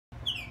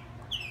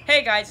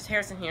Hey guys, it's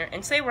Harrison here,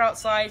 and today we're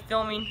outside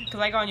filming because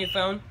I got a new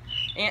phone.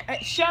 And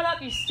shut up,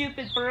 you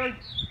stupid bird!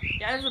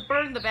 Yeah, there's a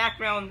bird in the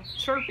background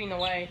chirping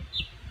away.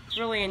 It's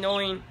really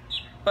annoying.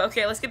 But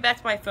okay, let's get back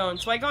to my phone.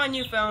 So I got a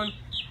new phone,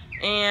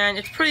 and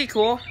it's pretty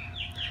cool.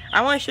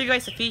 I want to show you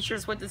guys the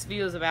features, what this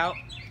video is about.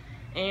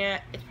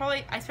 And it's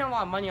probably, I spent a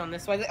lot of money on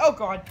this, so I was like, oh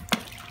god.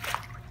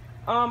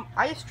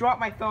 I just dropped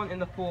my phone in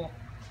the pool.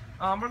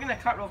 We're gonna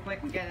cut real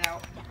quick and get it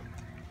out.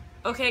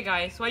 Okay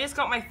guys, so I just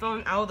got my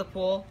phone out of the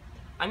pool.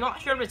 I'm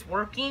not sure if it's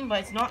working, but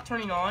it's not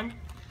turning on,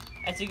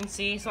 as you can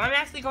see. So I'm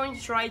actually going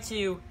to try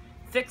to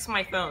fix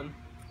my phone.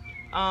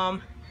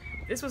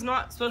 This was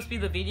not supposed to be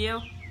the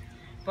video,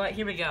 but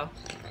here we go.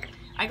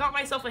 I got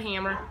myself a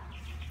hammer.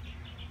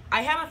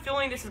 I have a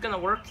feeling this is gonna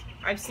work.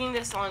 I've seen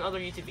this on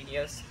other YouTube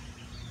videos.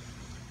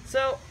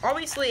 So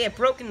obviously it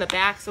broke in the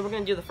back, so we're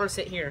gonna do the first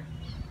hit here.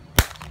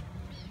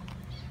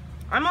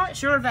 I'm not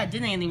sure if that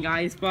did anything,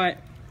 guys, but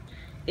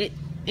it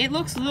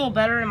looks a little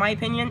better in my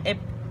opinion.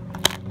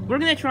 We're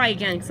gonna try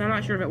again because I'm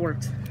not sure if it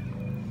worked.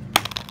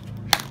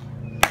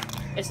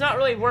 It's not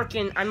really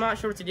working. I'm not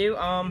sure what to do.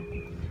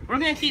 We're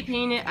gonna keep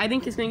hitting it. I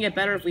think it's gonna get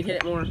better if we hit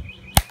it more.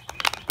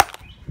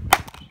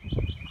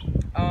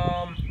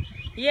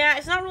 Yeah,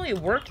 it's not really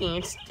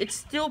working. It's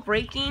still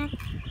breaking.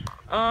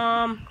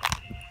 Let's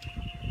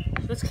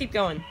keep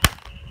going.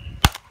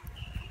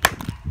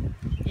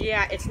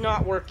 Yeah, it's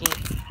not working.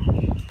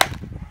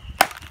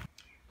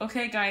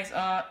 Okay, guys.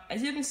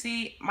 As you can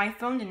see, my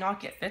phone did not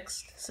get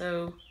fixed,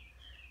 so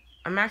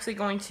I'm actually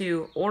going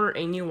to order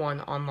a new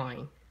one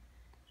online.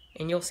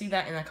 And you'll see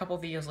that in a couple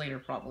videos later,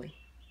 probably.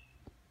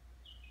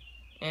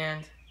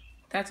 And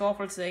that's all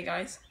for today,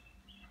 guys.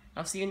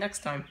 I'll see you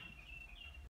next time.